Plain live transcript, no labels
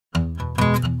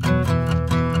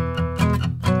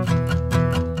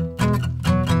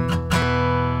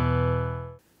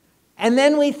And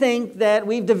then we think that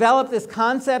we've developed this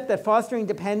concept that fostering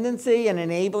dependency and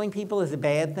enabling people is a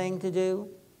bad thing to do.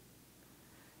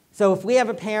 So if we have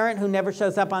a parent who never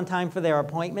shows up on time for their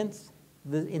appointments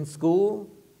in school,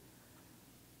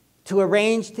 to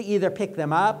arrange to either pick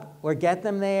them up or get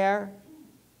them there,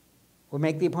 or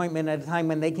make the appointment at a time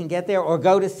when they can get there, or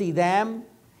go to see them,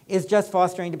 is just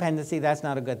fostering dependency. That's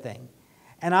not a good thing.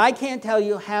 And I can't tell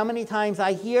you how many times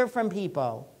I hear from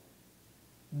people,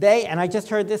 and I just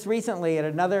heard this recently at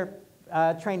another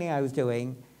training I was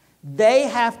doing, they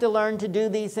have to learn to do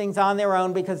these things on their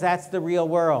own because that's the real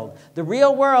world. The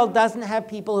real world doesn't have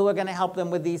people who are going to help them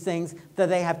with these things, so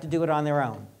they have to do it on their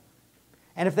own.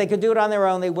 And if they could do it on their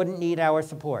own, they wouldn't need our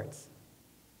supports.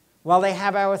 While they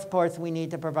have our supports, we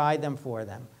need to provide them for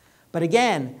them. But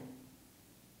again,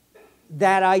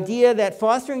 that idea that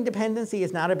fostering dependency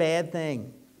is not a bad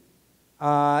thing.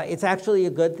 It's actually a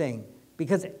good thing,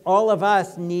 because all of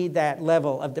us need that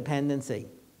level of dependency.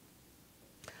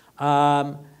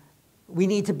 We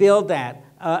need to build that.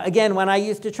 Again, when I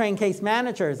used to train case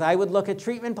managers, I would look at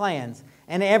treatment plans,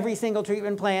 and every single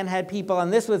treatment plan had people,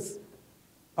 and this was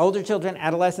older children,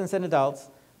 adolescents, and adults,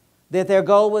 that their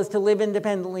goal was to live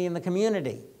independently in the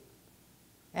community.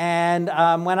 And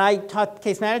when I taught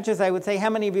case managers, I would say, how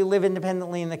many of you live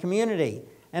independently in the community?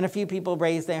 And a few people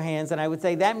raised their hands, and I would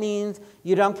say, that means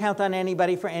you don't count on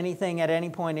anybody for anything at any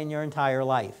point in your entire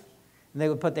life. And they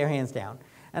would put their hands down.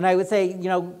 And I would say, you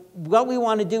know, what we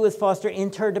want to do is foster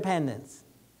interdependence,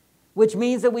 which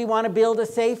means that we want to build a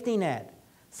safety net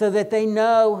so that they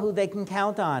know who they can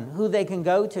count on, who they can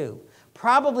go to.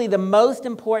 Probably the most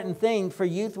important thing for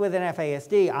youth with an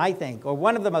FASD, I think, or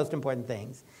one of the most important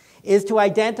things, is to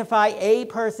identify a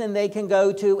person they can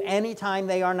go to anytime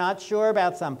they are not sure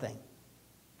about something.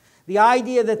 The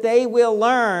idea that they will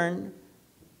learn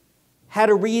how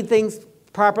to read things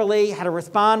properly, how to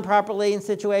respond properly in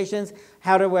situations,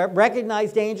 how to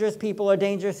recognize dangerous people or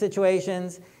dangerous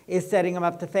situations is setting them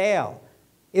up to fail.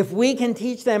 If we can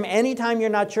teach them anytime you're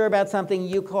not sure about something,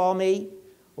 you call me,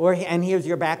 and here's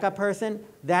your backup person,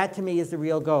 that to me is the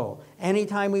real goal.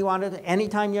 Anytime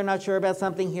you're not sure about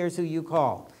something, here's who you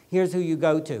call. Here's who you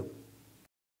go to.